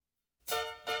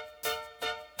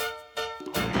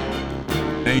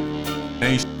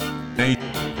Nation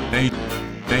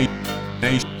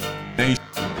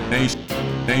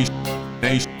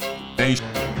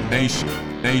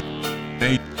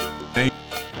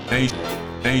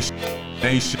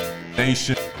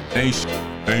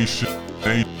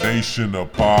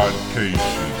of Podcation.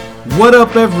 What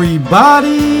up,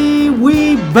 everybody?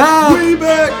 We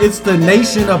back. It's the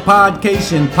Nation of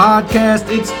Podcation podcast.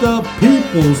 It's the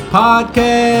People's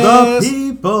Podcast. The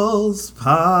People's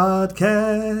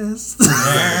Podcast.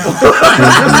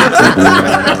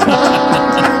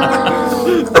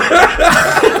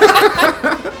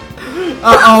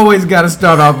 I always got to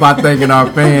start off by thanking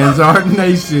our fans, our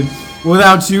nation.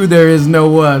 Without you, there is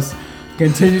no us.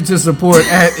 Continue to support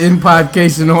at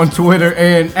InPodcation on Twitter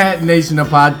and at Nation of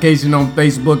Podcation on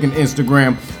Facebook and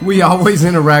Instagram. We always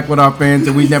interact with our fans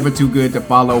and we never too good to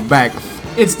follow back.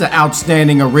 It's the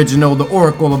outstanding original, the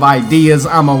Oracle of Ideas.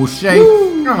 I'm O'Shea.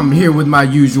 Woo. I'm here with my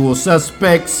usual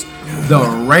suspects.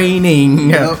 The reigning,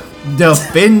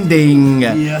 defending,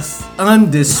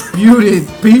 undisputed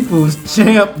people's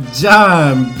champ,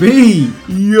 John B.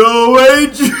 Yo,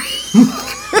 Adrian.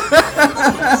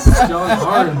 John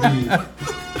R&B.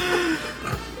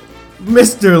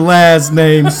 Mr. Last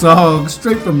Name Song,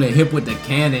 straight from the hip with the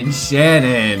cannon,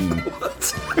 Shannon.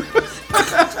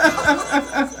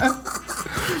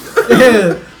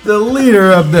 Yeah, the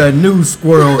leader of the New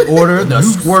Squirrel Order, the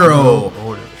Squirrel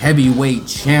Heavyweight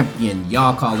Champion.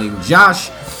 Y'all call him Josh,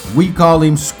 we call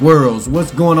him Squirrels.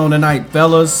 What's going on tonight,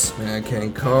 fellas? Man,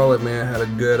 can't call it, man. Had a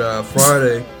good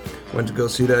Friday. Went to go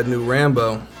see that new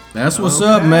Rambo. That's what's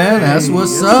up, man. That's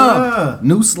what's up.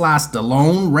 New Sly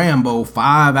Stallone, Rambo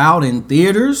 5 out in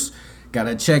theaters.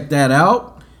 Gotta check that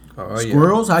out.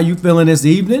 Squirrels, how you feeling this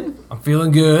evening? I'm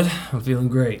feeling good. I'm feeling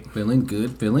great. Feeling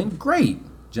good, feeling great.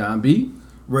 John B.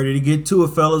 Ready to get to it,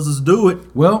 fellas. Let's do it.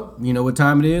 Well, you know what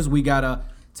time it is. We got a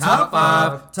Top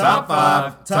 5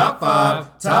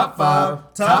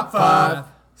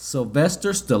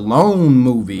 Sylvester Stallone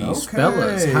movies. Okay.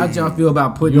 Fellas, how'd y'all feel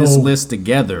about putting this list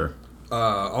together?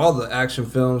 All the action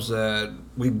films that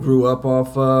we grew up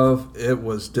off of, it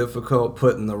was difficult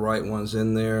putting the right ones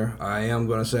in there. I am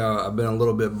going to say I've been a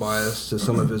little bit biased to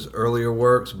some of his earlier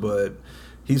works, but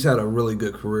he's had a really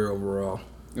good career overall.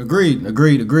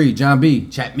 Agreed. John B.,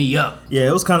 chat me up. Yeah,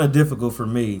 it was kind of difficult for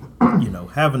me,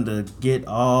 having to get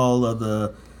all of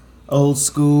the old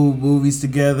school movies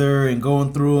together and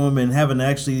going through them and having to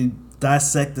actually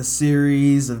dissect the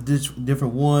series of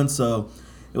different ones. So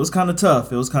it was kind of tough,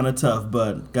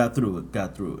 but got through it.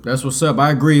 That's what's up.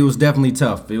 I agree. It was definitely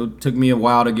tough. It took me a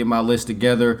while to get my list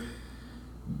together.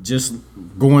 Just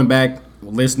going back,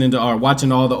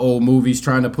 watching all the old movies,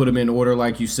 trying to put them in order,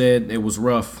 like you said, it was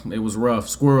rough.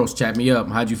 Squirrels, chat me up.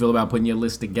 How'd you feel about putting your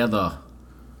list together?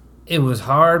 It was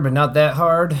hard, but not that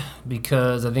hard,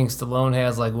 because I think Stallone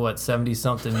has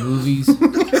 70-something movies.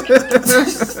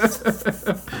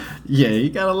 Yeah, he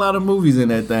got a lot of movies in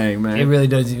that thing, man. It really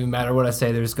doesn't even matter what I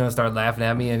say. They're just going to start laughing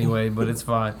at me anyway, but it's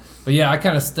fine. But yeah, I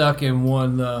kind of stuck in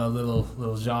one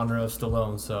little genre of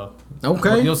Stallone, so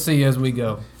okay. You'll see as we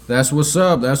go. That's what's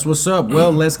up.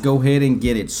 Well, let's go ahead and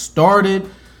get it started.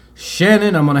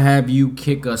 Shannon, I'm going to have you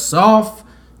kick us off.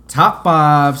 Top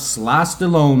 5 Sly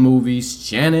Stallone movies.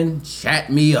 Shannon, chat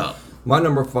me up. My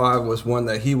number 5 was one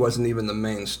that he wasn't even the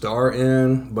main star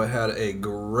in, but had a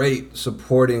great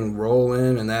supporting role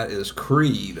in, and that is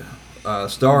Creed,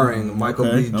 starring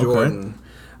Michael B. Jordan.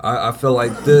 I feel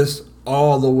like this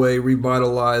all the way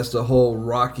revitalized the whole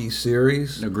Rocky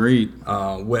series. Agreed.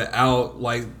 Without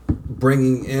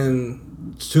bringing in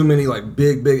too many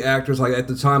big actors. At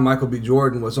the time, Michael B.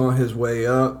 Jordan was on his way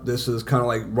up. This is kind of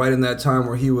right in that time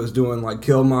where he was doing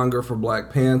Killmonger for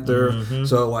Black Panther. Mm-hmm.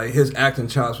 So his acting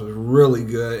chops was really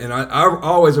good, and I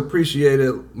always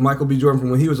appreciated Michael B. Jordan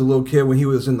from when he was a little kid, when he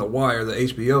was in The Wire, the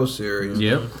HBO series.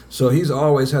 Yep. So he's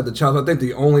always had the chops. I think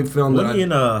the only film was he in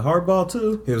Hardball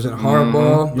too? He was in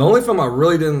Hardball. Mm-hmm. The only film I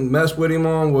really didn't mess with him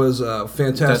on was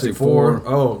Fantastic Four.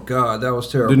 Oh God, that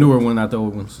was terrible. The newer one, not the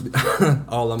old ones.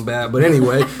 All of them bad, but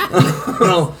anyway.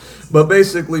 But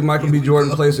basically, Michael B.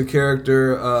 Jordan plays a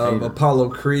character of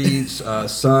Apollo Creed's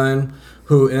son,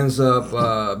 who ends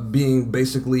up being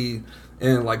basically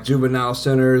in juvenile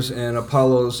centers, and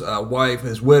Apollo's wife,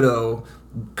 his widow,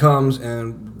 comes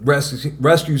and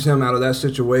rescues him out of that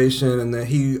situation, and then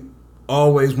he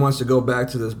always wants to go back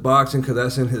to this boxing because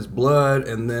that's in his blood.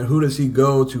 And then who does he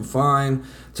go to find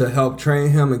to help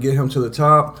train him and get him to the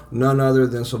top? None other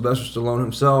than Sylvester Stallone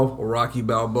himself, or Rocky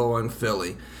Balboa in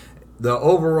Philly. The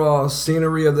overall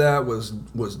scenery of that was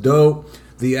dope.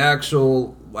 The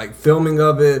actual filming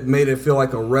of it made it feel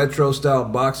like a retro style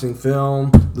boxing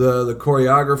film. The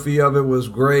choreography of it was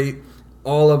great.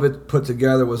 all of it put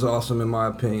together was awesome in my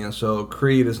opinion. So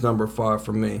Creed is number 5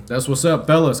 for me. That's what's up,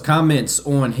 fellas. Comments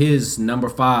on his number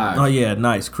 5. Oh yeah,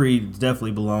 nice. Creed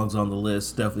definitely belongs on the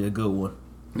list. Definitely a good one.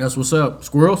 That's what's up.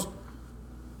 Squirrels?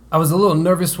 I was a little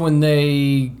nervous when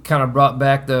they kind of brought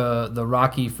back the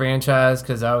Rocky franchise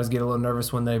because I always get a little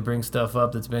nervous when they bring stuff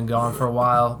up that's been gone for a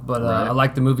while. But Right. I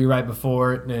liked the movie right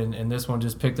before it, and this one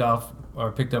just picked up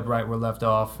right where left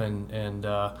off, and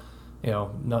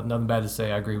nothing bad to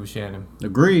say. I agree with Shannon.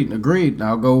 Agreed.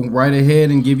 I'll go right ahead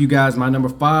and give you guys my number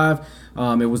 5.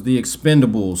 It was The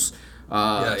Expendables.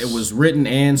 Yes. It was written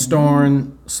and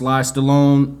starring Sly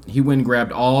Stallone. He went and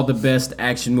grabbed all the best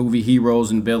action movie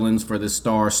heroes and villains for this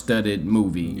star-studded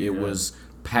movie. It was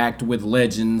packed with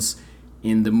legends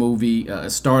in the movie. It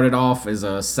started off as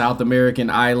a South American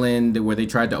island where they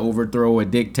tried to overthrow a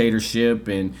dictatorship,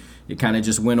 and it kind of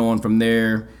just went on from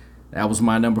there. That was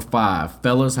my number 5.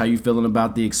 Fellas, how you feeling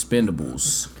about The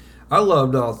Expendables? I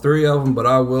loved all 3 of them, but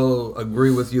I will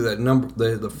agree with you that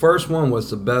the first one was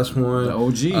the best one. The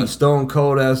OG. Stone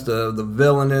Cold as the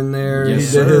villain in there.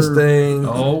 Yes, he did his sir. thing.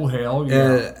 Oh hell yeah!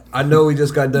 And I know we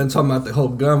just got done talking about the whole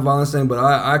gun violence thing, but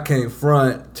I came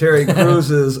front. Terry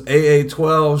Cruz's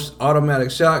AA-12 automatic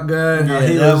shotgun. Yeah,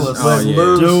 he that was was let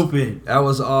loose. stupid. That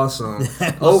was awesome.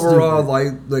 That was Overall,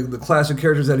 stupid. like the classic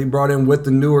characters that he brought in with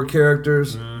the newer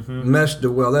characters meshed it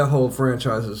well. That whole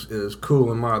franchise is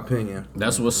cool in my opinion.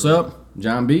 That's what's up.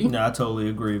 John B? No, I totally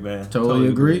agree, man. Totally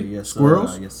agree. Yes,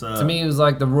 Squirrels? Yes, To me, it was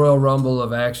like the Royal Rumble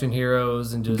of action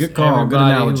heroes, and just Good call, good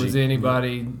everybody analogy. who was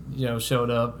anybody, showed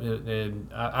up. And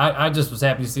I just was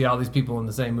happy to see all these people in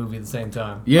the same movie at the same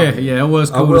time. Yeah, it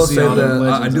was I cool will to see say all them that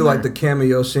I legends do in like there. the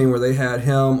cameo scene where they had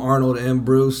him, Arnold, and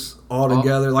Bruce all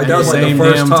together. Like that at was the like the same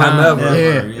first damn time ever.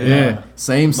 Yeah, Yeah.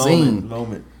 Same scene.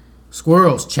 Moment.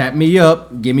 Squirrels, chat me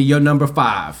up. Give me your number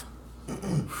 5.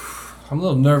 I'm a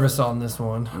little nervous on this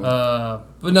one. But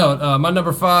no, my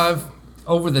number 5,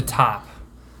 Over the Top.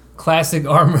 Classic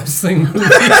arm wrestling movie.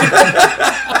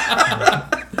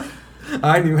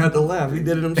 I didn't even have to laugh. He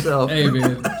did it himself. Hey,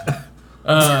 man.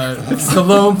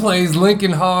 Stallone plays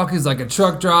Lincoln Hawk, who's like a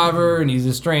truck driver, and he's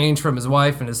estranged from his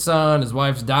wife and his son. His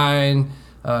wife's dying.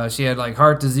 She had like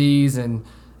heart disease, and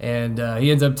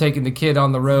he ends up taking the kid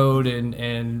on the road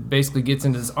and basically gets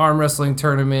into this arm wrestling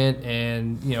tournament,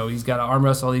 and he's got to arm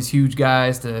wrestle all these huge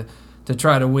guys to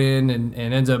try to win, and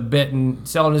ends up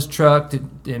selling his truck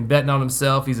and betting on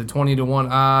himself. He's a 20-1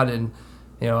 odd, and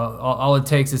all it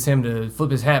takes is him to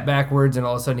flip his hat backwards, and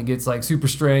all of a sudden he gets like super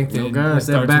strength. Oh, and guys,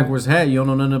 that starts- backwards hat, you don't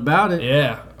know nothing about it.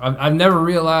 Yeah, I've never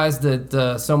realized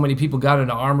that so many people got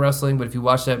into arm wrestling, but if you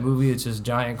watch that movie, it's just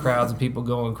giant crowds of people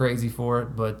going crazy for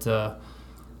it. But I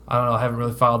don't know, I haven't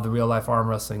really followed the real life arm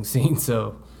wrestling scene,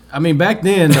 so. I mean, back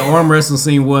then the arm wrestling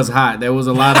scene was hot. There was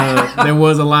a lot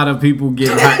of people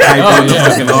getting hyped on the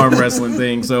fucking arm wrestling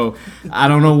thing. So I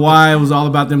don't know why it was all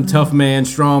about them tough man,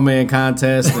 strong man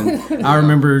contests. And I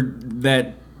remember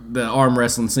that the arm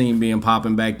wrestling scene being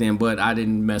popping back then, but I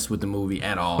didn't mess with the movie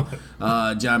at all.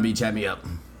 John B, chat me up.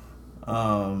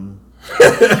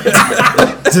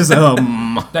 Just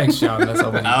Thanks, Sean. That's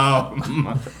all we need.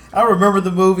 I remember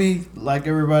the movie like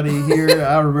everybody here.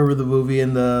 I remember the movie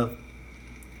and the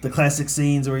classic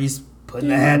scenes where he's putting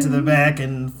the hat to the back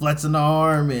and flexing the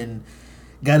arm and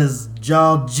got his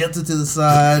jaw jilted to the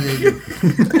side.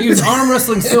 And He was arm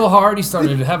wrestling so hard, he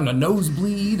started having a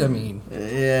nosebleed. I mean,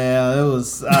 yeah, it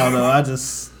was. I don't know.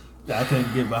 I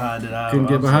couldn't get behind it. Couldn't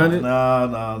get behind it?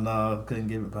 No. Couldn't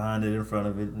get behind it, in front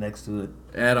of it, next to it,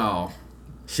 at all.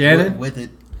 Shannon? with it.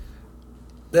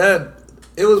 That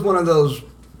it was one of those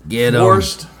Get 'em.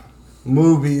 forced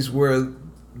movies where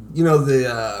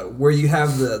where you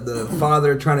have the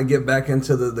father trying to get back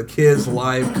into the kid's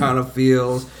life kind of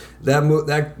feels. That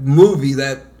movie,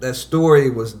 that story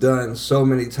was done so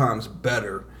many times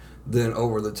better than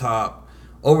Over the Top.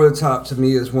 Over the Top to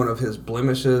me is one of his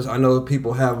blemishes. I know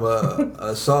people have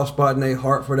a soft spot in their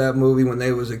heart for that movie when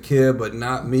they was a kid, but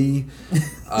not me.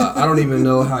 I don't even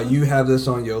know how you have this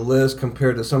on your list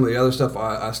compared to some of the other stuff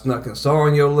I snuck and saw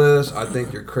on your list. I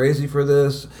think you're crazy for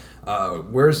this.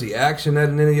 Where's the action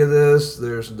in any of this?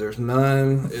 There's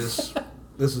none.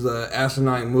 This is an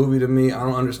asinine movie to me. I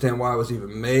don't understand why it was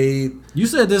even made. You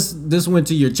said this went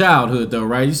to your childhood though,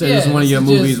 right? You said Yeah, this is one of this your is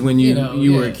movies just, when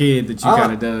you were a yeah. kid that you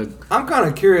kind of dug. I'm kind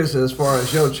of curious as far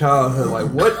as your childhood.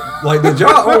 Like did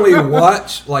y'all only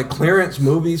watch like clearance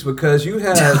movies because you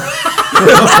had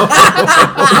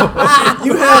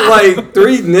like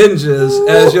Three Ninjas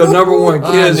as your number one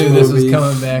I kids knew movie. this was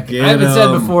coming back. Get I haven't said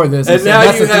 'em. before this. I And said, now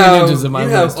that's you the Three have Ninjas of my you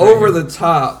have list right Over here. the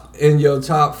Top in your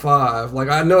top 5. Like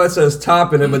I know it says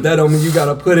top in it, but that don't mean you got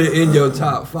to put it in your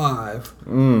top 5.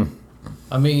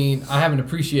 I mean, I have an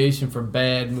appreciation for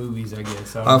bad movies, I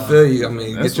guess. I feel you. I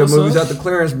mean, That's get your what's movies up. out the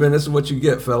clearance bin. This is what you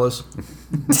get, fellas.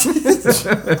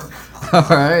 All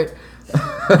right.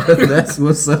 That's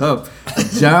what's up.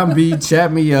 John B,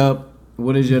 chat me up.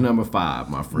 What is your number 5,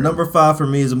 my friend? Number 5 for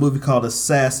me is a movie called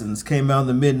Assassins. Came out in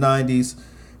the mid-90s.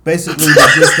 Basically,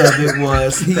 the gist of it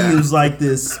was he was like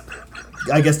this,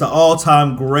 I guess, the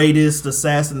all-time greatest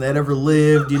assassin that ever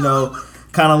lived, you know,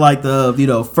 kind of like the, you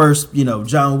know, first, you know,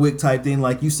 John Wick type thing.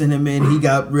 Like, you send him in, he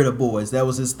got rid of boys. That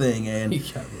was his thing. And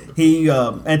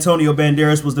Antonio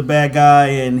Banderas was the bad guy,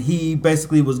 and he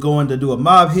basically was going to do a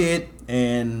mob hit,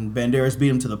 and Banderas beat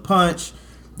him to the punch.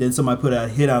 Then somebody put a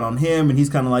hit out on him, and he's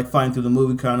kind of like fighting through the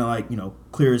movie, kind of like, you know,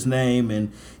 clear his name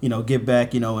and, you know, get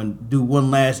back, you know, and do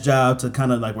one last job to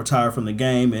kind of like retire from the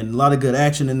game. And a lot of good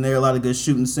action in there, a lot of good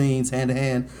shooting scenes,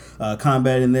 hand-to-hand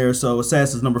combat in there. So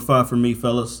Assassin's number 5 for me,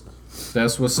 fellas.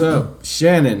 That's what's up.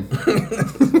 Shannon,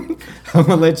 I'm going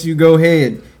to let you go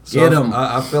ahead. Get him.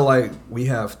 I feel like we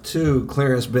have 2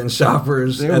 clearance bin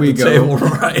shoppers There at we the go. table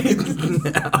right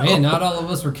now. Man, not all of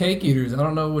us were cake eaters. I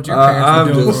don't know what your parents I'm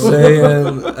were doing. just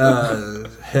saying,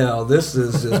 hell, this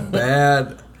is just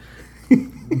bad to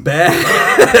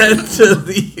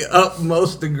the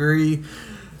utmost degree.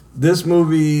 This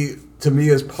movie, to me,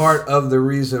 is part of the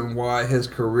reason why his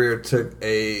career took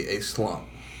a slump.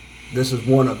 This is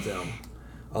one of them,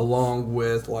 along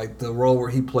with like the role where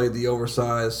he played the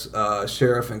oversized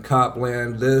sheriff in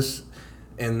Copland, this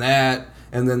and that,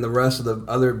 and then the rest of the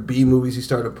other B movies he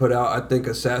started to put out. I think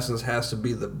Assassins has to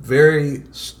be the very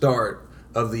start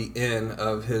of the end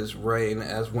of his reign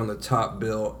as one of the top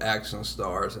bill action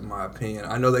stars, in my opinion.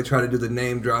 I know they try to do the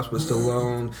name drops with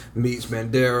Stallone meets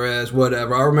Banderas,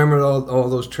 whatever. I remember all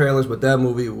those trailers, but that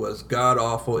movie was god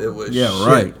awful. It was shit.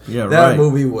 Right. Yeah, that right.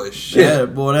 movie was shit. Yeah,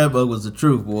 boy, that bug was the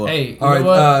truth, boy. Hey, you All know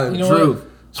right, what? You know Drew, what?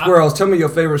 Squirrels, tell me your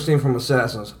favorite scene from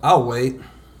Assassins. I'll wait.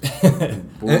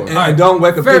 Boy. And don't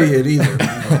Wikipedia it either.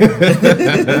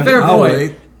 Fair I'll point.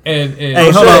 wait. And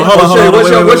Hey, hold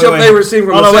on. What's your favorite scene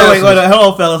from Hold on, Assassins? wait.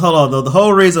 Hold on, fellas. Hold on. The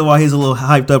whole reason why he's a little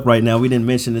hyped up right now, we didn't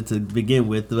mention it to begin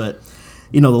with, but,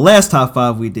 you know, the last top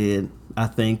 5 we did, I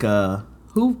think,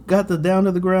 who got the down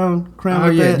to the ground crown? Oh,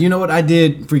 with yeah. that? You know what? I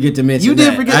did forget to mention You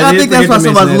did that. forget. I think that's why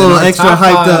forget to somebody's a mention little that. My extra top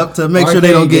hyped 5 up to make sure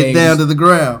they don't arcade get down games. to the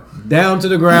ground. Down to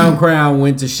the ground crown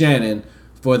went to Shannon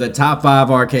for the top 5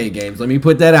 arcade games. Let me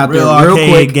put that out Real there real arcade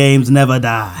quick. games never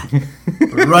die.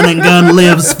 Run and gun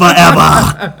lives forever.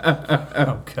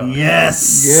 oh, God.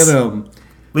 Yes. Get him.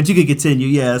 But you can continue.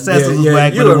 Yeah, Assassins was Yeah,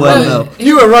 whack, you but it and wasn't running, though.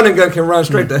 you and running gun can run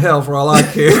straight to hell for all I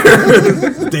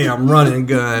care. Damn running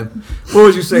gun. What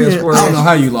was you saying, Yeah, Squirrels? I don't know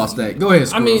how you lost that. Go ahead, I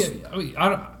Squirrels. mean, I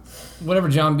don't, whatever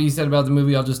John B said about the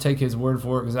movie, I'll just take his word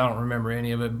for it because I don't remember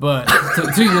any of it. But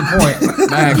to your point,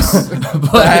 Facts.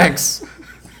 but, Facts.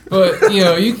 but you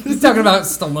know, you're talking about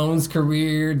Stallone's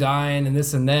career dying and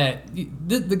this and that.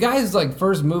 The guy's like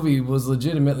first movie was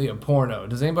legitimately a porno.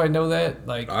 Does anybody know that?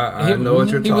 Like, I know what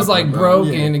you're He was talking like about. broke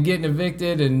Yeah. and getting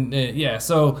evicted and yeah.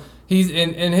 So he's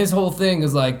and his whole thing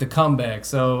is like the comeback.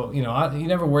 So you know, you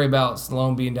never worry about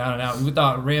Stallone being down and out. We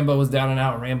thought Rambo was down and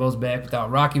out, Rambo's back. We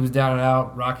thought Rocky was down and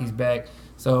out, Rocky's back.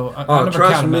 So I never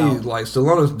Trust count him me, out. like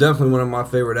Stallone is definitely one of my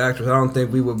favorite actors. I don't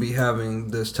think we would be having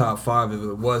this top 5 if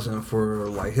it wasn't for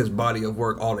like his body of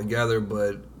work altogether.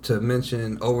 But to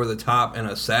mention Over the Top and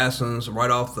Assassins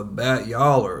right off the bat,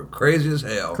 y'all are crazy as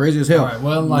hell. Crazy as hell. All right,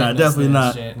 well, like definitely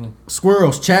not.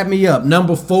 Squirrels, chat me up.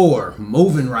 Number 4.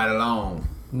 Moving right along.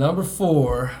 Number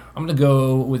 4, I'm gonna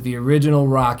go with the original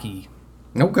Rocky.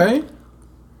 Okay.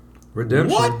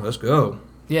 Redemption. What? Let's go.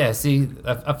 Yeah, see,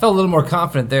 I felt a little more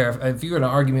confident there. If you were to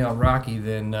argue me on Rocky,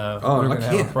 then we're I gonna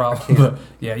have a can't. problem. But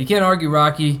yeah, you can't argue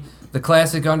Rocky, the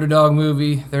classic underdog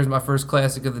movie. There's my first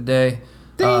classic of the day.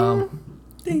 Ding,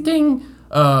 ding.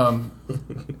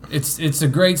 It's a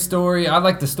great story. I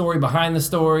like the story behind the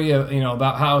story. You know,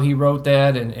 about how he wrote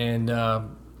that and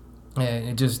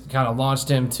it just kind of launched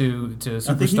him to superstar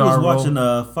I think he was role. watching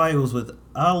a fight. It was with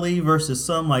Ali versus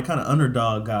some like kind of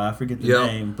underdog guy. I forget the Yep.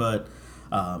 name, but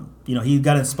you know, he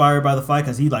got inspired by the fight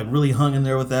because he like really hung in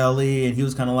there with Ali, and he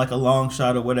was kind of like a long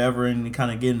shot or whatever, and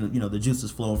kind of getting, you know, the juices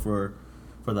flowing for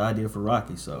the idea for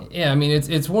Rocky. So Yeah, I mean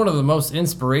it's one of the most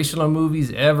inspirational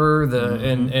movies ever.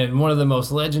 And one of the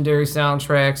most legendary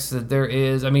soundtracks that there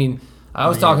is. I mean, I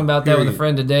was talking about that with a period.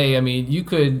 friend today. I mean, you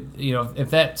could, you know, if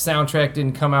that soundtrack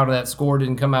didn't come out, or that score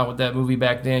didn't come out with that movie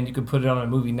back then, you could put it on a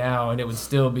movie now, and it would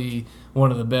still be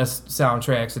one of the best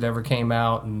soundtracks that ever came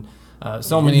out, and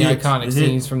so It many hits. iconic It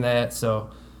scenes hits. from that. So,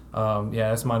 yeah,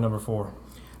 that's my number 4.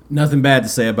 Nothing bad to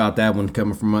say about that one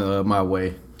coming from my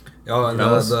way. Oh, and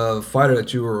Fellas? the fighter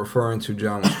that you were referring to,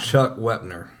 John, was Chuck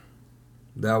Wepner.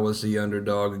 That was the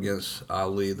underdog against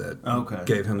Ali that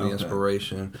gave him the Okay.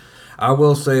 inspiration. I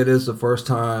will say it is the first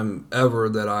time ever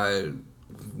that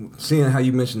seeing how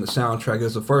you mentioned the soundtrack,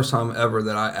 it's the first time ever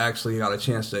that I actually got a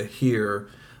chance to hear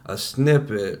a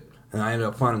snippet, and I ended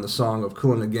up finding the song of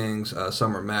Kool and the Gang's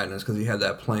Summer Madness because he had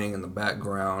that playing in the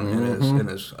background in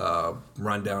his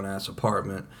rundown ass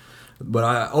apartment.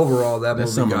 But overall, that movie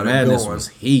Summer got Madness it going. was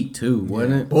heat too,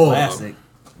 wasn't it? Boy, Classic.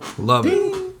 love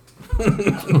it.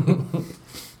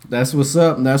 That's what's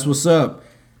up. That's what's up.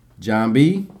 John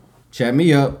B, chat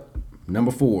me up.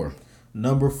 Number 4.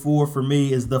 Number 4 for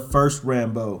me is the first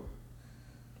Rambo.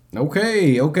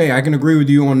 Okay, I can agree with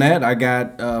you on that. I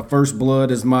got First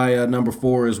Blood as my number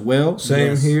 4 as well.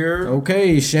 Same here.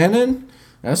 Okay, Shannon,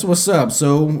 that's what's up.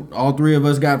 So all 3 of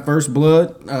us got First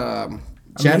Blood.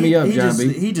 Chat me up, John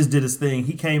B. He just did his thing.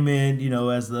 He came in,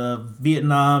 as the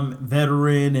Vietnam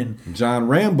veteran and John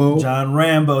Rambo. John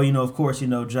Rambo. Of course,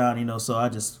 John. So I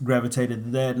just gravitated to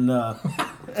that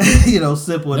and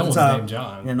simple at No the one's time. named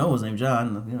John. Yeah, no one's named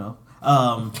John.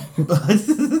 But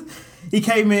he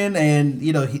came in and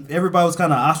everybody was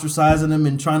kind of ostracizing him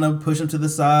and trying to push him to the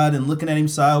side and looking at him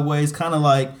sideways, kind of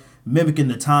like mimicking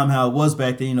the time how it was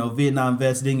back then. Vietnam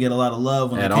vets didn't get a lot of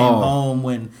love when At they came all. home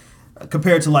when.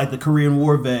 Compared to like the Korean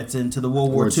War vets and to the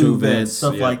World War II vets,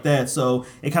 stuff like that. So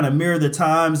it kind of mirrored the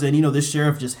times, and this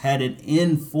sheriff just had it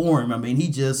in for him. I mean,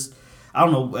 I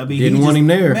don't know. I mean, Didn't want him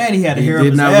there. Man, he had a He hair up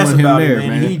did his not ass want him about there, it,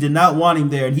 man. He did not want him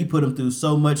there, and he put him through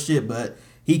so much shit. But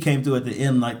he came through at the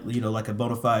end like a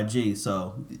bona fide G.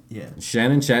 So yeah.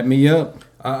 Shannon, chat me up.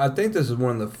 I think this is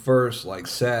one of the first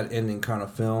sad ending kind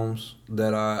of films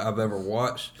that I've ever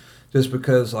watched. Just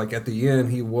because at the end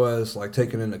he was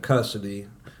taken into custody.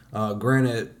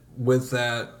 Granted, with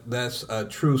that's a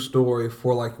true story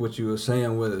for what you were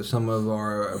saying with some of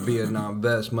our Vietnam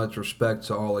vets. Much respect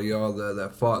to all of y'all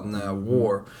that fought in that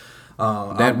war.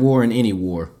 War in any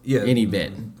war. Yeah, Any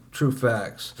vet. True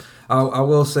facts. I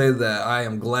will say that I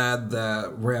am glad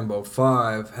that Rambo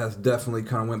 5 has definitely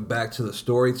kind of went back to the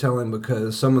storytelling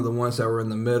because some of the ones that were in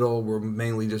the middle were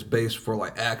mainly just based for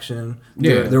action.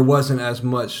 Yeah. There wasn't as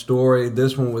much story.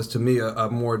 This one was to me a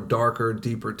more darker,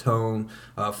 deeper tone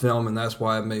film, and that's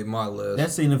why it made my list.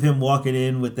 That scene of him walking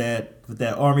in with that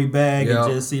army bag Yeah.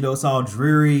 and just it's all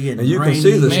dreary and you can rainy.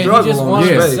 see the Man, struggle he just on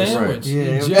wanted his a face. sandwich.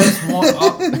 Yeah. He just all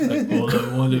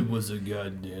I wanted was a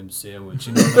goddamn sandwich.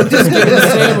 Just give him a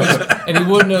sandwich, and he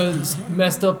wouldn't have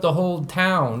messed up the whole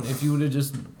town if you would have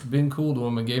just been cool to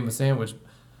him and gave him a sandwich.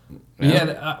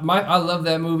 Yeah, I love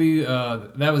that movie.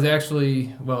 That was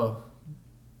actually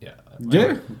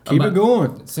Keep it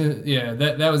going. So, yeah,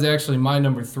 that was actually my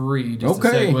number 3. Just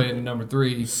Okay. to segue into number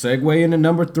 3. Segue into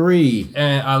number 3.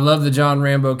 And I love the John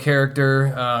Rambo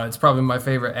character. It's probably my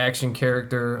favorite action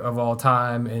character of all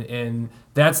time. And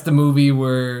that's the movie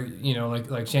where,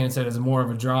 like Shannon said, it's more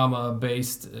of a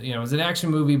drama-based, it was an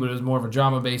action movie, but it was more of a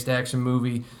drama-based action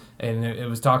movie. And it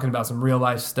was talking about some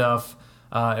real-life stuff.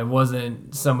 It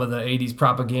wasn't some of the 80s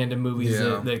propaganda movies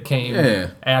that came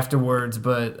afterwards,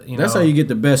 but That's how you get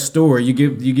the best story. You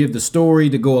give the story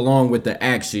to go along with the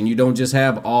action. You don't just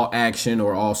have all action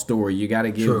or all story. You got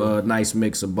to give a nice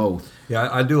mix of both. Yeah,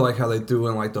 I do like how they threw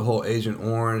in the whole Agent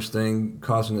Orange thing,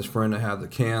 causing his friend to have the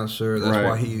cancer. That's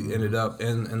why he ended up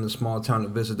in the small town to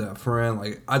visit that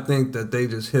friend. I think that they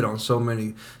just hit on so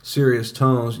many serious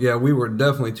tones. Yeah, we were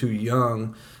definitely too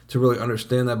young to really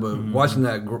understand that, but watching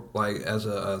that as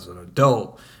an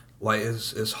adult,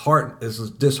 it's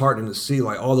disheartening to see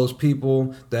all those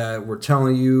people that were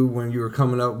telling you when you were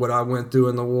coming up what I went through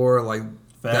in the war.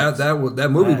 That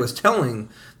movie was telling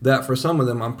that for some of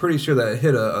them. I'm pretty sure that it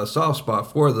hit a soft spot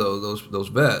for those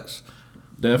vets.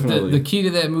 Definitely. The key to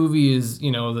that movie is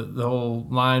the whole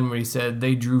line where he said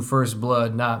they drew first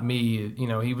blood, not me.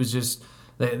 He was just.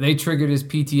 They triggered his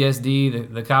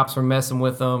PTSD. The cops were messing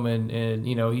with him, and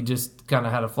he just kind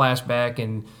of had a flashback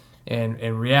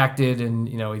and reacted, and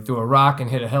he threw a rock and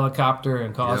hit a helicopter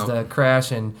and caused a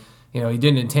crash, and he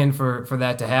didn't intend for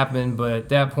that to happen, but at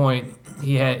that point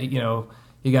he had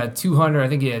he got 200. I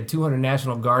think he had 200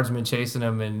 National Guardsmen chasing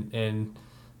him, and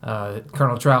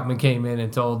Colonel Troutman came in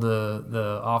and told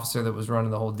the officer that was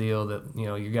running the whole deal that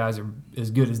you guys are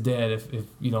as good as dead if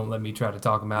you don't let me try to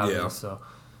talk him out of this. So.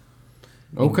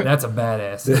 Okay. That's a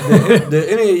badass. Did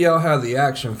any of y'all have the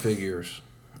action figures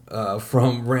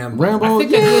from Rambo? Rambo, I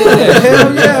think I did.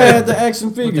 hell yeah, I had the action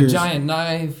figures. With the giant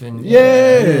knife and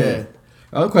Yeah.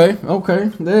 Okay.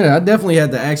 Yeah, I definitely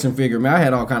had the action figure. Man, I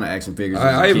had all kind of action figures. as a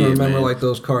I even kid, remember man.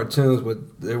 those cartoons, but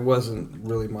it wasn't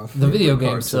really my favorite. the video game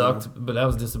cartoon. sucked, but that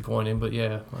was disappointing. But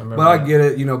yeah, I remember. But I that. get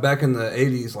it. Back in the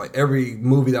 80s, every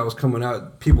movie that was coming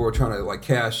out, people were trying to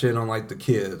cash in on the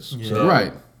kids. Yeah. So,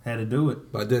 Right. Had to do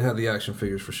it. But I did have the action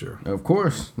figures for sure. Of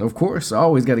course. I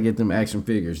always got to get them action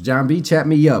figures. John B, chat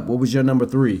me up. What was your number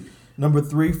 3? Number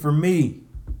 3 for me,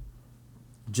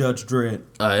 Judge Dredd.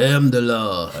 I am the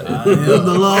law. I am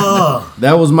the law.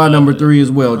 That was my number 3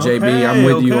 as well, JB. I'm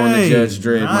with you on the Judge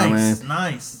Dredd, my man.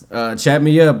 Nice. Chat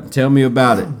me up. Tell me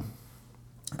about it.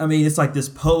 I mean, it's like this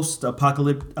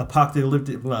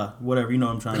post-apocalyptic, blah, whatever, you know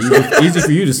what I'm trying to say. Easy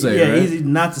for you to say, Yeah, right? easy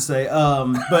not to say.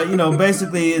 But,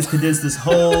 basically it's condensed this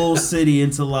whole city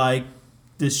into, like,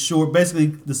 this short, basically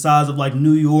the size of, like,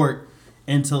 New York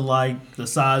into, like, the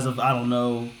size of, I don't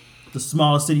know, the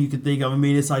smallest city you could think of. I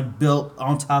mean, it's, like, built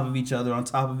on top of each other,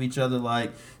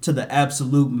 like, to the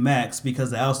absolute max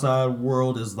because the outside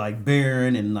world is, like,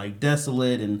 barren and, like,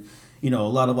 desolate and, a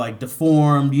lot of like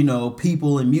deformed,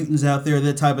 people and mutants out there,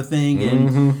 that type of thing.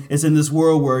 And it's in this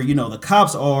world where, the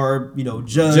cops are,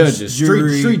 judges,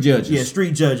 jury, street judges. Yeah,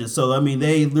 street judges. So, I mean,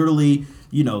 they literally,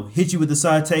 hit you with the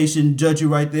citation, judge you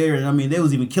right there. And I mean, they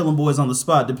was even killing boys on the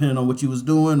spot depending on what you was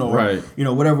doing or, right.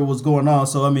 Whatever was going on.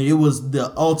 So, I mean, it was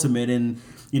the ultimate. And,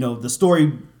 the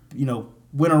story,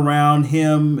 went around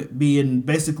him being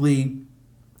basically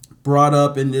brought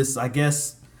up in this, I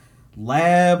guess,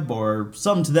 lab or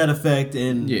something to that effect.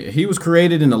 And yeah, he was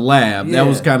created in a lab. Yeah. That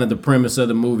was kind of the premise of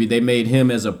the movie. They made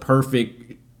him as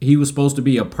he was supposed to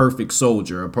be a perfect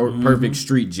soldier, a perfect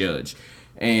street judge,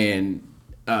 and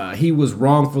he was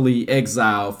wrongfully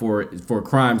exiled for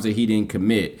crimes that he didn't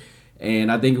commit. And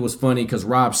I think it was funny because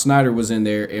Rob Schneider was in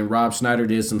there, and Rob Schneider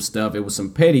did some stuff. It was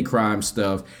some petty crime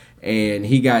stuff, and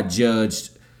he got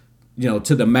judged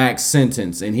to the max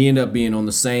sentence, and he ended up being on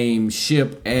the same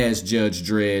ship as Judge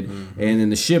Dredd, and then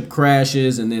the ship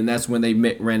crashes, and then that's when they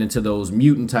ran into those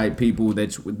mutant type people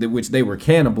which they were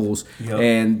cannibals,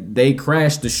 and they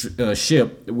crashed the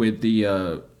ship with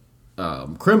the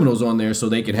criminals on there so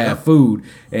they could have food,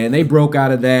 and they broke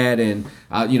out of that. And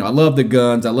I love the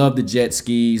guns, I love the jet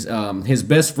skis. His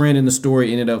best friend in the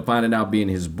story ended up finding out being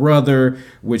his brother,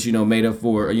 which made up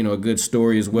for a good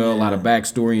story as well. A lot of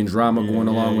backstory and drama going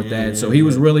along with that. So he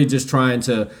was really just trying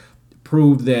to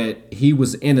prove that he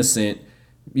was innocent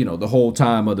the whole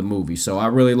time of the movie. So I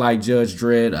really like Judge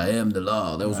Dredd. I am the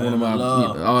law. That was one of my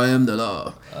I am the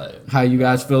law. How you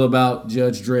guys feel about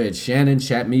Judge Dredd? Shannon,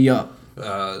 chat me up.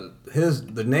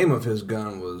 The name of his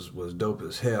gun was dope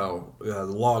as hell. The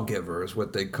Lawgiver is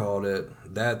what they called it.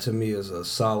 That to me is a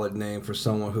solid name for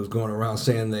someone who's going around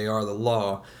saying they are the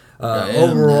law.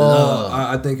 Overall,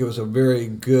 I think it was a very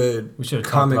good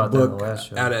comic book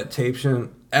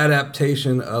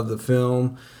adaptation of the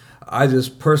film. I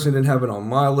just personally didn't have it on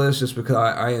my list just because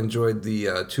I enjoyed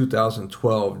the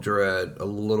 2012 Dredd a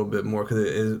little bit more because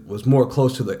it was more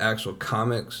close to the actual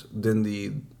comics than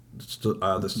the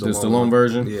Stallone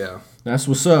version. Yeah, that's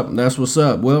what's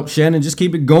up. Well, Shannon, just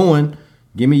keep it going.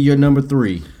 Give me your number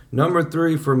 3. Number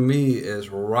 3 for me is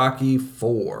Rocky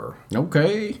IV.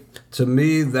 Okay. To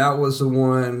me, that was the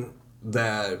one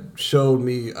that showed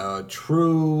me a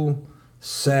true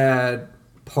sad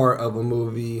part of a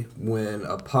movie when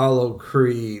Apollo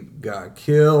Creed got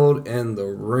killed in the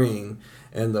ring.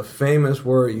 And the famous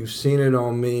word, you've seen it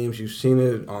on memes, you've seen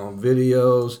it on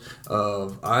videos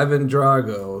of Ivan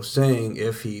Drago saying,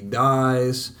 if he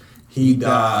dies, he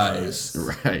dies.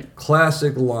 Right.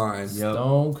 Classic line.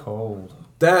 Stone cold.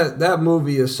 That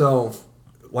movie itself,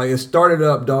 like it started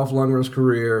up Dolph Lundgren's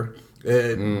career.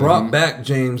 It brought back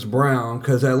James Brown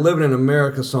because that Living in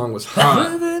America song was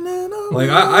hot. Like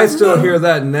I still hear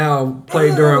that now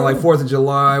played during like 4th of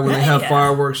July when they have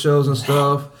fireworks shows and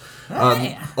stuff.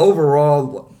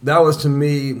 Overall, that was to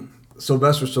me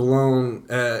Sylvester Stallone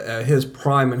at his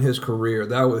prime in his career.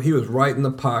 He was right in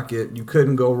the pocket. You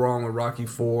couldn't go wrong with Rocky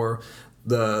IV.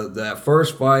 That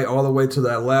first fight all the way to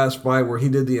that last fight where he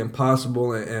did the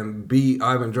impossible and beat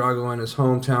Ivan Drago in his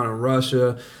hometown in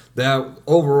Russia.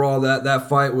 That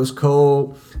fight was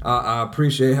cold. I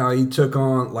appreciate how he took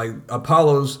on, like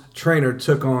Apollo's trainer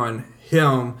took on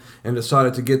him and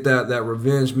decided to get that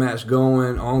revenge match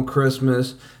going on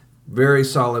Christmas. Very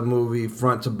solid movie,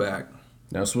 front to back.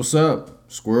 That's what's up.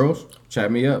 Squirrels,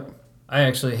 chat me up. I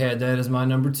actually had that as my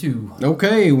number 2.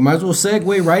 Okay, we might as well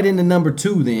segue right into number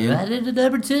 2 then. Right into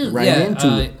number 2. Right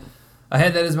into it. I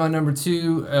had that as my number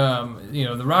 2.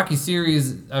 The Rocky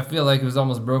series, I feel like it was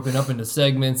almost broken up into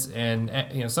segments, and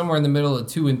somewhere in the middle of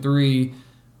 2 and 3,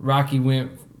 Rocky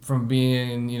went from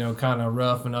being kind of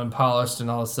rough and unpolished, and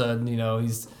all of a sudden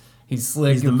he's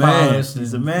slick and polished.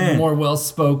 He's the man. More well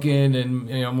spoken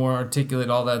and more articulate,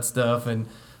 all that stuff. And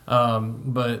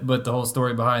but the whole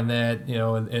story behind that,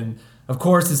 and of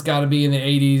course it's got to be in the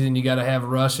 80s, and you got to have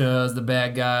Russia as the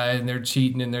bad guy, and they're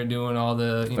cheating and they're doing all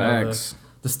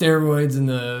the steroids and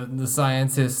the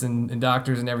scientists and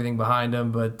doctors and everything behind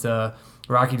him. But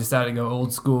Rocky decided to go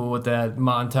old school with that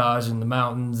montage in the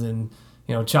mountains and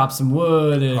chop some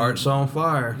wood and Hearts on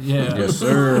fire. Yeah, Yes,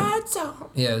 sir.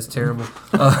 yeah, it's terrible.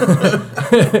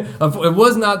 It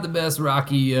was not the best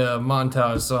Rocky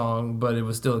montage song, but it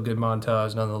was still a good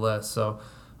montage nonetheless. So,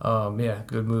 yeah,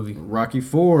 good movie. Rocky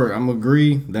 4, I'm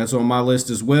agree. That's on my list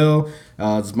as well.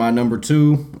 It's my number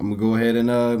 2. I'm gonna go ahead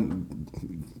and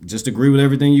just agree with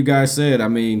everything you guys said. I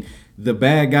mean, the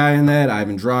bad guy in that,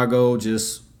 Ivan Drago,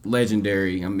 just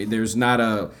legendary. I mean, there's not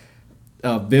a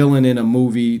villain in a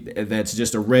movie that's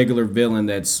just a regular villain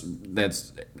that's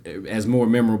as more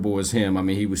memorable as him. I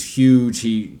mean, he was huge.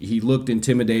 He looked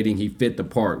intimidating. He fit the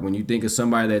part. When you think of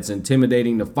somebody that's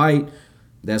intimidating to fight,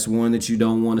 that's one that you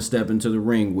don't want to step into the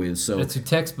ring with. So it's a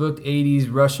textbook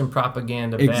 80s Russian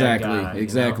propaganda exactly, bad guy.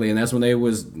 Exactly. And that's when they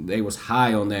was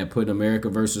high on that, putting America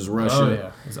versus Russia. Oh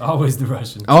yeah, it's always the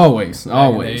Russians. Always. Back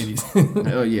in the 80s.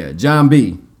 Hell yeah. John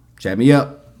B. Chat me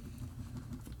up.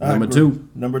 Number agree. 2.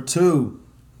 Number two.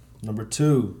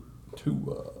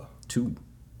 2.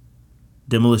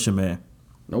 Demolition Man.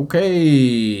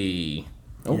 Okay.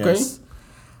 Yes.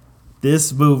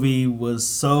 This movie was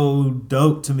so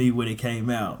dope to me when it came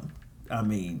out. I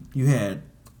mean, you had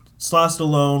Sly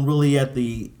Stallone really at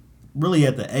the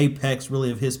apex,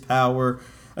 really of his power,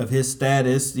 of his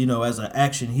status, as an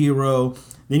action hero.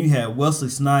 Then you had Wesley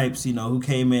Snipes, who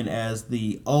came in as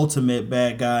the ultimate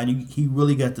bad guy, and he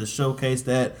really got to showcase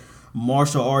that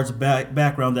martial arts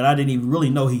background that I didn't even really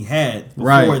know he had.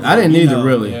 Right, that, I didn't either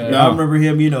really. Yeah. No. I remember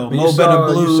him, But Mo Better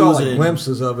Blues. You saw like and,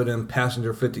 glimpses of it in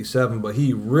Passenger 57, but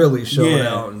he really showed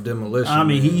out in Demolition. I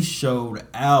mean, Man. he showed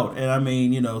out, and I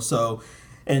mean, so,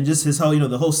 and just his whole,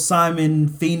 the whole Simon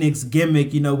Phoenix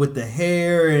gimmick, with the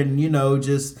hair and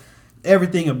just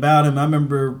everything about him. I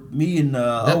remember me and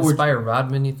That inspire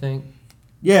Rodman, you think?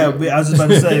 yeah, I was just about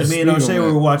to say, me and Speak on O'Shea that.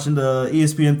 were watching the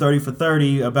ESPN 30 for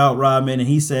 30 about Rodman, and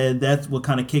he said that's what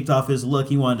kind of kicked off his look.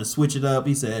 He wanted to switch it up.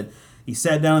 He said he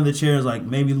sat down in the chair and was like,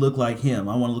 made me look like him.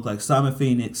 I want to look like Simon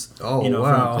Phoenix. Oh, From,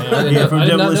 wow. Yeah, I did not- from I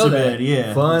did not know Demolition that. Man.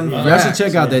 Yeah. Fun. Yeah. Y'all should Facts,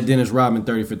 check out man. that Dennis Rodman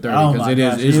 30 for 30 Oh because my it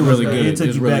gosh, is was really good. good. It took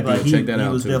It's you really back, good. like, Check that he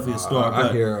out was too. definitely a star. I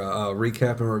but- hear a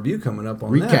recap and review coming up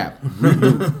on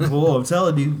Recap. Well, I'm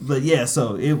telling you, but yeah,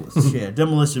 so it was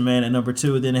Demolition Man at number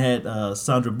 2. Then it had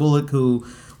Sandra Bullock, who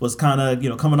was kind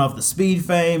of coming off the Speed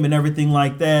fame and everything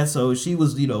like that. So she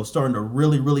was starting to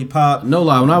really pop. No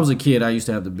lie, when I was a kid, I used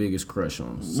to have the biggest crush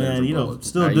on Sandra Man, Bullock.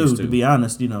 still I do used to be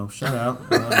honest. Shout out,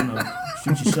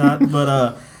 shoot your shot.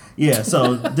 But yeah,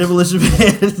 so Demolition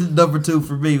Man is number 2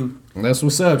 for me. That's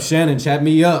what's up. Shannon, chat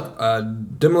me up.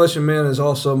 Demolition Man is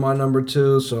also my number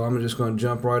 2, so I'm just going to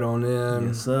jump right on in.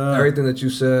 Yes, sir. Everything that you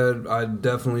said, I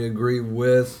definitely agree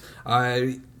with.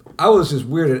 I was just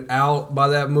weirded out by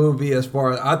that movie as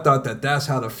far as I thought that's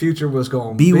how the future was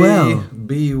going to be. Be well.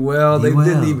 Be well. Be They well.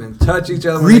 didn't even touch each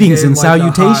other. Greetings When they gave, and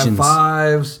like, the high salutations.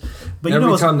 fives. But Every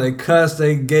what's- time they cussed,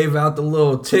 they gave out the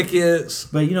little tickets.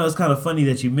 But it's kind of funny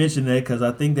that you mentioned that because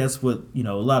I think that's what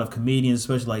a lot of comedians,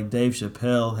 especially like Dave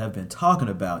Chappelle, have been talking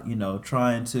about.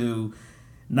 Trying to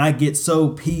not get so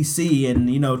PC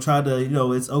and try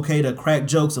to it's okay to crack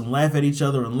jokes and laugh at each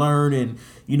other and learn and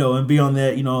and be on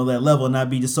that on that level and not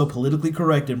be just so politically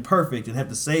correct and perfect and have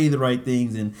to say the right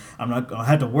things and I'm not gonna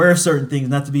have to wear certain things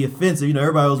not to be offensive.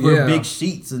 Everybody was wearing Yeah. big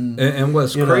sheets and And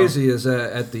what's you know. crazy is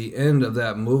that at the end of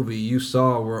that movie, you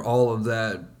saw where all of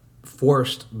that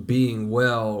forced being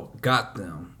well got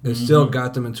them. It still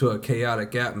got them into a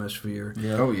chaotic atmosphere.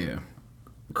 Oh, yeah.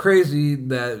 Crazy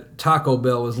that Taco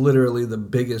Bell was literally the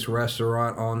biggest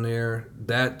restaurant on there.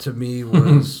 That to me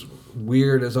was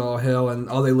weird as all hell, and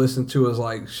all they listened to was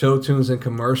like show tunes and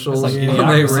commercials It's like on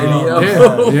their Idiocracy.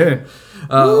 radio. Yeah.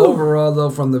 Overall, though,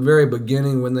 from the very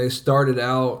beginning, when they started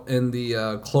out in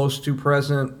the close to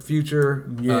present future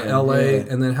LA, yeah.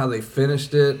 and then how they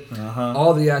finished it,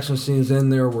 all the action scenes in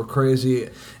there were crazy.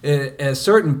 And at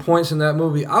certain points in that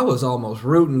movie, I was almost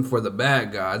rooting for the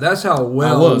bad guy. That's how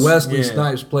well was. Wesley Yeah.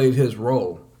 Snipes played his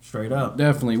role. straight up.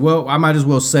 Definitely. Well, I might as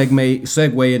well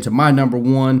segue into my number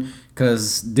 1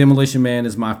 because Demolition Man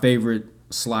is my favorite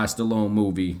Sly Stallone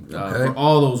movie for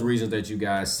all those reasons that you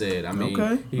guys said. I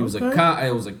mean, he was a cop.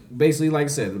 It was basically, like I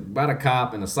said, about a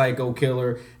cop and a psycho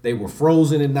killer. They were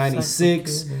frozen in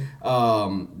 '96.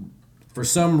 For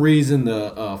some reason,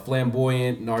 the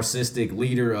flamboyant, narcissistic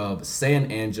leader of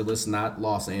San Angeles, not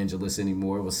Los Angeles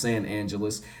anymore, it was San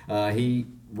Angeles. He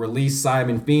released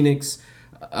Simon Phoenix.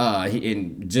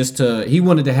 He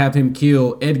wanted to have him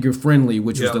kill Edgar Friendly,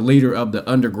 which was the leader of the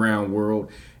underground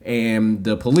world. And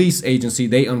the police agency,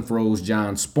 they unfroze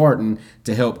John Spartan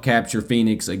to help capture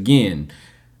Phoenix again.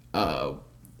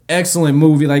 excellent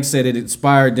movie. Like I said, it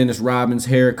inspired Dennis Rodman's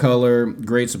hair color.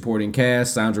 Great supporting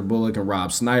cast. Sandra Bullock and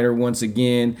Rob Schneider once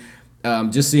again.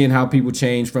 Just seeing how people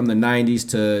changed from the 90s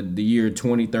to the year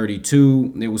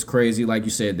 2032. It was crazy. Like you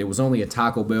said, there was only a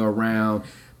Taco Bell around.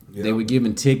 Yep. They were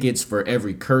giving tickets for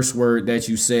every curse word that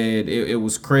you said. It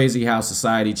was crazy how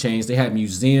society changed. They had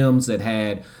museums that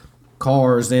had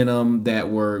cars in them that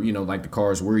were, like the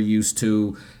cars we're used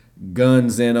to,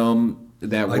 guns in them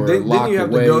that were locked away. Didn't you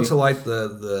have to go to like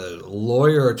the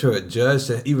lawyer or to a judge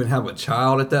to even have a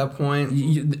child at that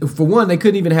point? For one, they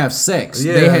couldn't even have sex.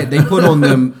 Yeah. They put on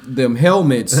them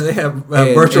helmets. They have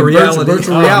virtual reality.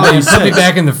 Virtual reality. Put me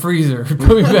back in the freezer.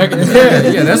 Put me back in the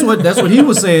freezer. Yeah. That's what he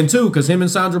was saying too. Because him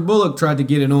and Sandra Bullock tried to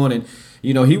get it on, and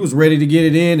he was ready to get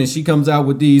it in, and she comes out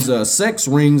with these sex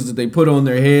rings that they put on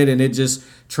their head, and it just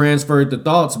transferred the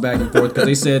thoughts back and forth because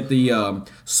they said the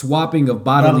swapping of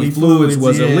bodily fluids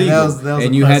was illegal, that was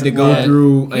and you had to go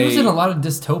through. He was in a lot of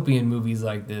dystopian movies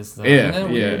like this, though.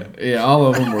 Yeah. All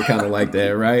of them were kind of like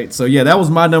that, right? So yeah, that was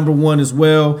my number one as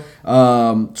well.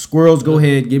 Squirrels, go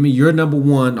ahead, give me your number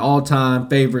one all-time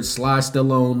favorite Sly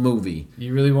Stallone movie.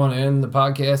 You really want to end the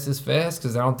podcast this fast?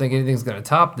 Because I don't think anything's going to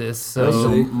top this. So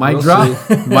mic drop.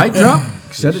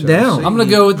 Shut it down. I'm going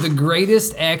to go with the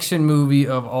greatest action movie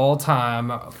of all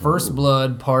time, First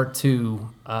Blood Part 2.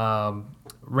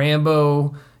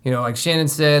 Rambo, like Shannon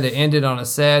said, it ended on a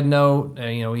sad note.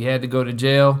 He had to go to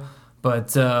jail.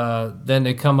 But then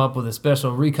they come up with a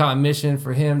special recon mission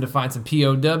for him to find some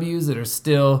POWs that are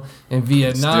still in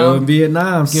Vietnam.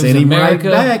 Send him right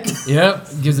back. Yep.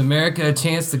 Gives America a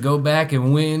chance to go back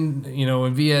and win,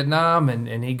 in Vietnam.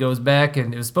 And he goes back,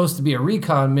 and it was supposed to be a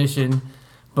recon mission.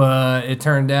 But it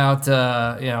turned out,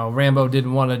 Rambo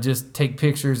didn't want to just take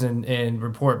pictures and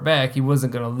report back. He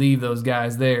wasn't going to leave those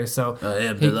guys there. So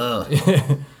yeah.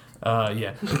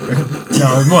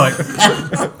 No, Mike.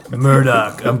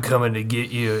 Murdoch, I'm coming to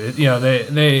get you.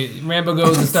 Rambo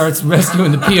goes and starts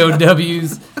rescuing the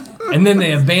POWs, and then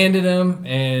they abandon him.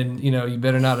 And you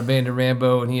better not abandon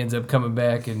Rambo. And he ends up coming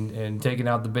back and taking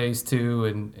out the base too.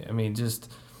 And I mean, just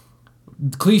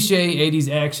cliche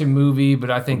 80s action movie, but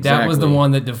I think that was the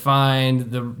one that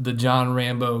defined the John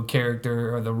Rambo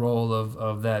character or the role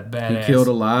of that badass. He killed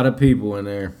a lot of people in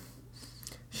there.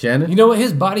 Shannon? You know what?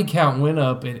 His body count went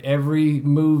up in every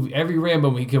Rambo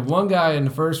movie. He killed one guy in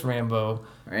the first Rambo,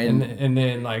 and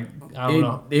then I don't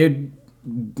know. It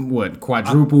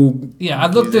quadruple? I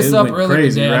looked this up earlier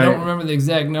crazy, today. Right? I don't remember the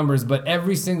exact numbers, but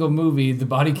every single movie, the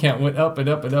body count went up and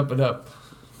up and up and up.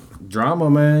 Drama,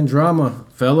 man, drama.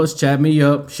 Fellas, chat me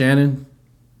up. Shannon,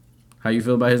 how you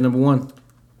feel about his number one?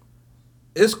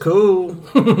 It's cool,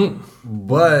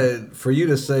 but for you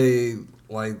to say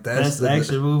like that's the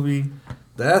action movie.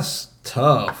 That's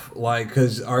tough.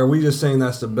 Because are we just saying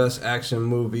that's the best action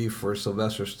movie for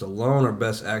Sylvester Stallone or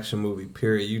best action movie,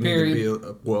 period? You need to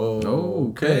be whoa.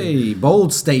 Okay.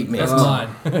 Bold statement. That's mine.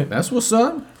 That's what's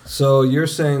up. So you're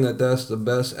saying that's the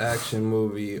best action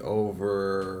movie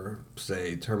over,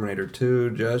 say, Terminator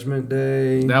 2, Judgment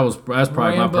Day? That's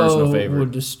probably my personal favorite. Rambo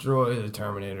would destroy the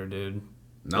Terminator, dude.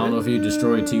 I don't know if he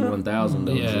destroyed T-1000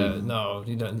 though. Yeah, no,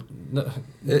 he doesn't. No.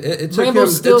 It took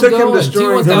Rambo's him. still It took going. him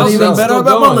destroying T-1000 himself. better still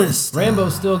about my going. list.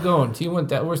 Rambo's still going.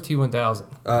 Where's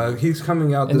T-1000? He's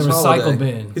coming out In this the recycle holiday.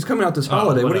 bin. He's coming out this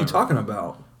holiday. What are you whatever. talking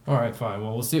about? All right, fine.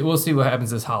 Well, we'll see what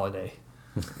happens this holiday.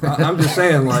 I'm just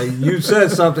saying, you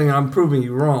said something, and I'm proving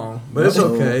you wrong, but it's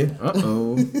okay.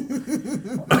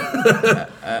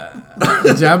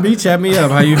 John B, chat me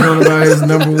up. How you feeling about his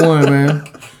number one, man?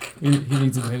 He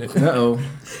needs a minute.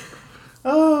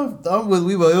 I'm with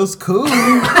Weebo. It was cool.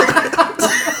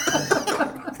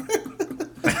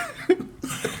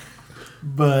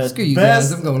 But Screw you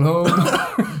guys. I'm going home.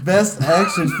 best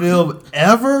action film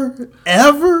ever?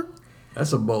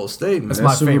 That's a bold statement. That's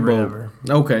my Super favorite Bowl. ever.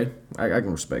 Okay, I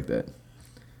can respect that.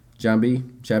 John B,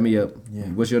 chat me up. Yeah.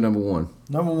 What's your number one?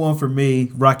 Number one for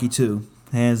me, Rocky 2.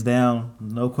 Hands down,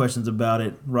 no questions about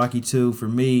it. Rocky 2 for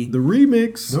me. The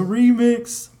remix. The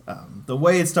remix. The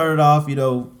way it started off,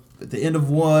 at the end of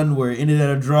one where it ended at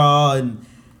a draw, and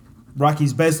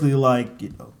Rocky's basically like,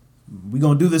 we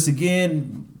gonna do this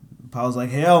again. Paul's like,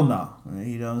 hell no.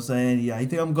 You know what I'm saying? Yeah, you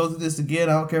think I'm gonna go through this again?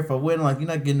 I don't care if I win. Like, you're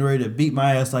not getting ready to beat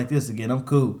my ass like this again. I'm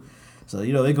cool. So,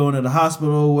 they go into the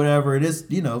hospital or whatever. It is,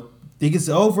 think it's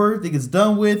over, think it's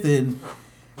done with, and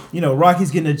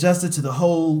Rocky's getting adjusted to the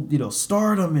whole,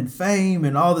 stardom and fame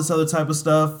and all this other type of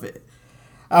stuff.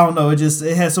 I don't know. It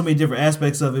had so many different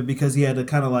aspects of it because he had to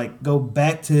kind of go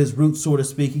back to his roots, so to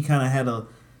speak.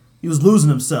 He was losing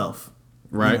himself.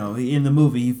 Right. You know, in the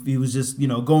movie, he was just, you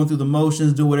know, going through the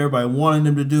motions, doing what everybody wanted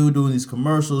him to do, doing these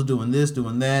commercials, doing this,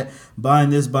 doing that,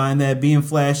 buying this, buying that, being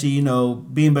flashy, you know,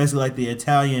 being basically like the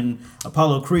Italian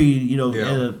Apollo Creed, you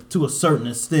know, to a certain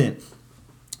extent.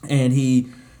 And he,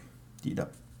 you know,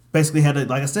 basically had to,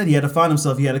 like I said, he had to find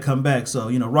himself. He had to come back. So,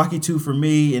 you know, Rocky 2 for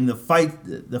me, and the fight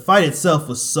itself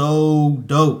was so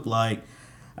dope. Like,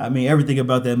 I mean, everything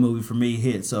about that movie for me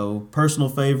hit. So, personal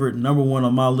favorite, number one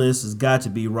on my list has got to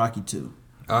be Rocky 2.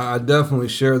 I definitely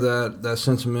share that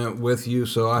sentiment with you.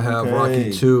 So I have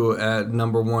Rocky 2 at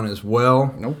number one as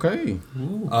well. Okay.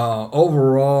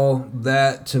 Overall,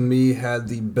 that to me had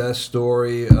the best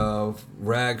story of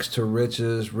rags to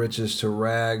riches, riches to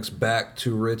rags, back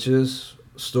to riches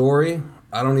story.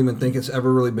 I don't even think it's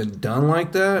ever really been done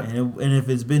like that. And if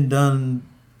it's been done,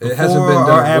 it hasn't been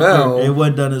done after, well. It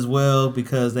wasn't done as well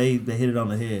because they hit it on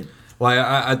the head. Like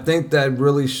I think that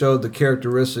really showed the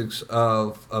characteristics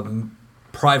of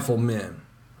prideful men.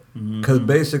 Because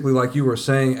basically, like you were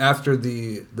saying, after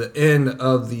the end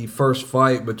of the first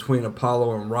fight between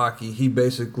Apollo and Rocky, he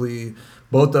basically,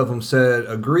 both of them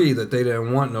agreed that they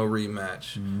didn't want no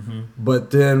rematch.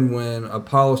 But then when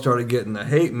Apollo started getting the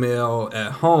hate mail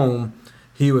at home,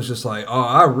 he was just like, oh,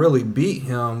 I really beat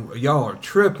him. Y'all are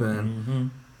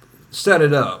tripping. Set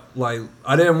it up. Like,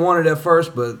 I didn't want it at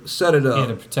first, but set it up. Yeah,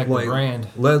 to protect the brand.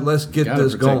 Let's get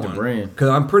this going. Because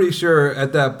I'm pretty sure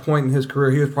at that point in his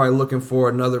career, he was probably looking for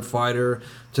another fighter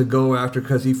to go after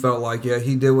because he felt like, yeah,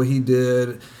 he did what he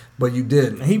did, but you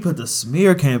didn't. And he put the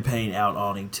smear campaign out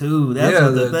on him, too. That's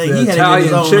what the thing. The He had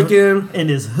Italian him chicken. in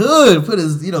his hood. Put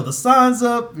his, you know, the signs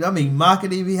up. I mean,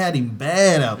 mocking him. He had him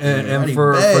bad out there. And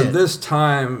for this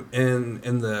time in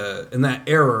that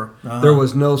era, there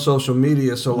was no social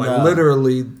media. So, like,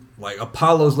 literally, like,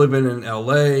 Apollo's living in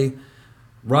L.A.,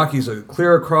 Rocky's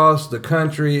clear across the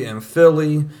country in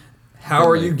Philly. How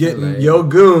are you getting your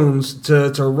goons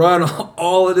to run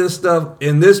all of this stuff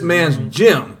in this man's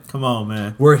gym? Come on,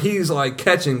 man. Where he's like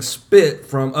catching spit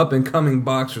from up and coming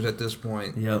boxers at this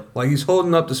point. Yep. Like he's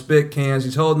holding up the spit cans,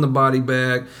 he's holding the body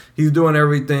bag, he's doing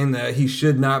everything that he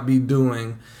should not be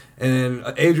doing. And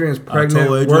Adrian's pregnant,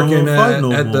 working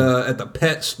at the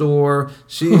pet store.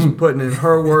 She's putting in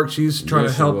her work. She's trying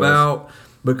to help out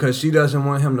because she doesn't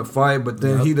want him to fight. But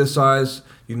then he decides,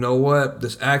 you know what?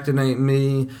 This acting ain't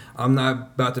me. I'm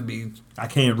not about to be. I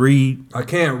can't read. I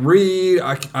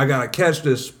gotta catch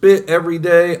this spit every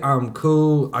day. I'm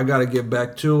cool. I gotta get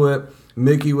back to it.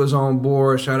 Mickey was on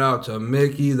board. Shout out to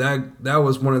Mickey. That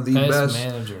was one of the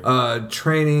best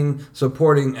training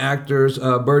supporting actors.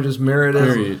 Burgess Meredith.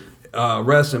 Period.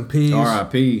 Rest in peace.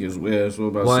 R.I.P. is what I'm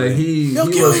about to say. He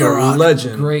was a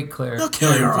legend. Great Claire. They'll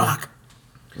kill your rock.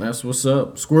 That's what's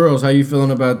up. Squirrels, how you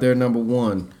feeling about their number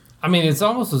one? I mean, it's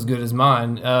almost as good as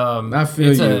mine. I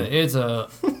feel It's a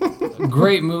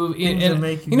great movie. And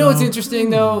you know what's interesting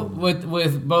though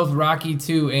with both Rocky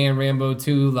 2 and Rambo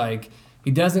 2, like he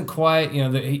doesn't quite, you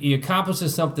know, he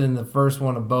accomplishes something in the first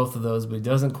one of both of those, but he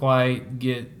doesn't quite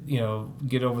get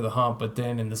over the hump. But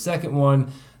then in the second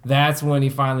one, that's when he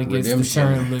finally gets to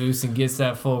turn loose and gets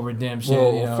that full redemption.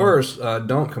 Well, first,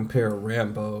 don't compare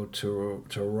Rambo to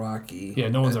Rocky. Yeah,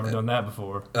 no one's ever done that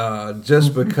before.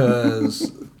 Just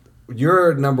because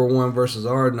your number one versus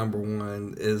our number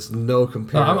one is no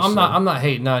comparison. No, I'm not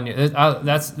hating on you.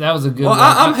 That was a good. Well,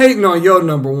 I'm hating on your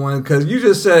number one because you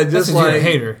just said just like you're a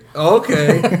hater.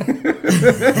 Okay,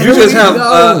 you just have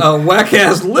a whack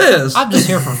ass list. I'm just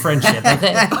here for friendship.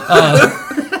 Okay.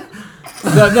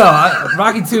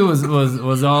 Rocky 2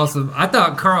 was awesome. I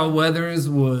thought Carl Weathers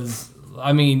was.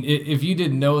 I mean, if you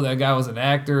didn't know that guy was an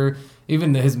actor,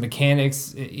 even his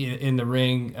mechanics in the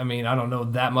ring. I mean, I don't know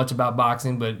that much about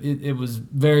boxing, but it was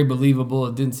very believable.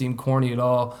 It didn't seem corny at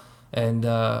all, and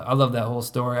I love that whole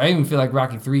story. I even feel like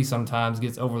Rocky 3 sometimes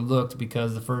gets overlooked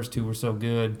because the first two were so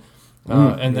good,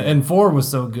 and 4 was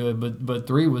so good, but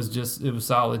 3 was it was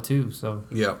solid too. So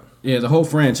yeah, the whole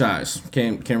franchise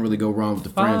can't really go wrong with the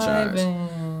franchise.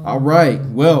 All right,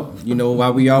 well, you know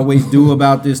what we always do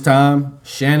about this time.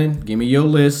 Shannon, give me your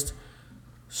list.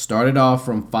 Start it off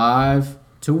from 5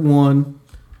 to 1.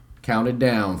 Count it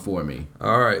down for me.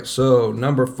 All right, so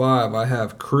number 5, I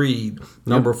have Creed.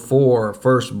 Number 4,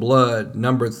 First Blood.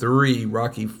 Number 3,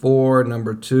 Rocky 4.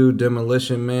 Number 2,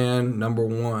 Demolition Man. Number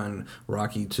 1,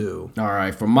 Rocky 2. All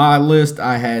right, for my list,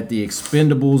 I had The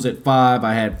Expendables at 5.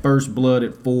 I had First Blood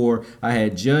at 4. I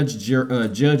had Judge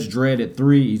Dredd at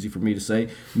 3. Easy for me to say.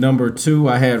 Number 2,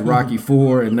 I had Rocky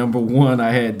 4. And number 1,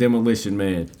 I had Demolition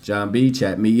Man. John B.,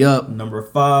 chat me up. Number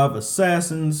 5,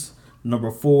 Assassins.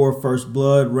 Number 4, First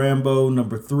Blood, Rambo.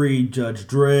 Number 3, Judge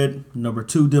Dredd. Number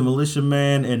 2, Demolition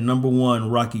Man. And number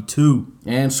 1, Rocky 2.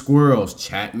 And Squirrels,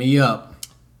 chat me up.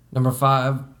 Number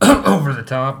 5, Over the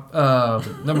Top.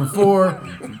 Number 4,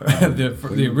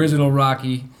 the original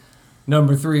Rocky.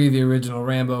 Number 3, the original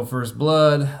Rambo: First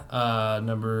Blood.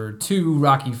 Number 2,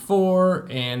 Rocky 4,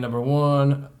 and number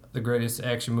 1, the greatest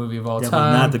action movie of all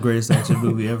time. Not the greatest action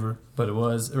movie ever, but it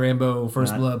was Rambo: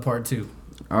 First Blood Part 2.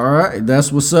 All right,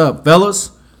 that's what's up,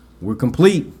 fellas. We're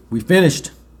complete. We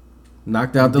finished.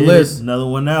 Knocked out the list. Another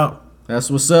one out. That's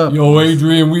what's up. Yo,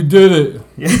 Adrian, we did it.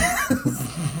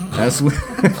 That's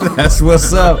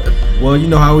what's up. Well, you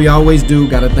know how we always do.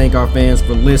 Got to thank our fans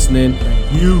for listening.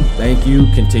 Thank you.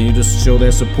 Continue to show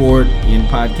their support in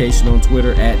Podcation on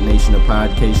Twitter, at Nation of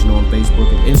Podcation on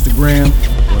Facebook and Instagram.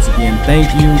 Once again,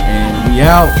 thank you, and we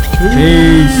out.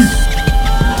 Peace.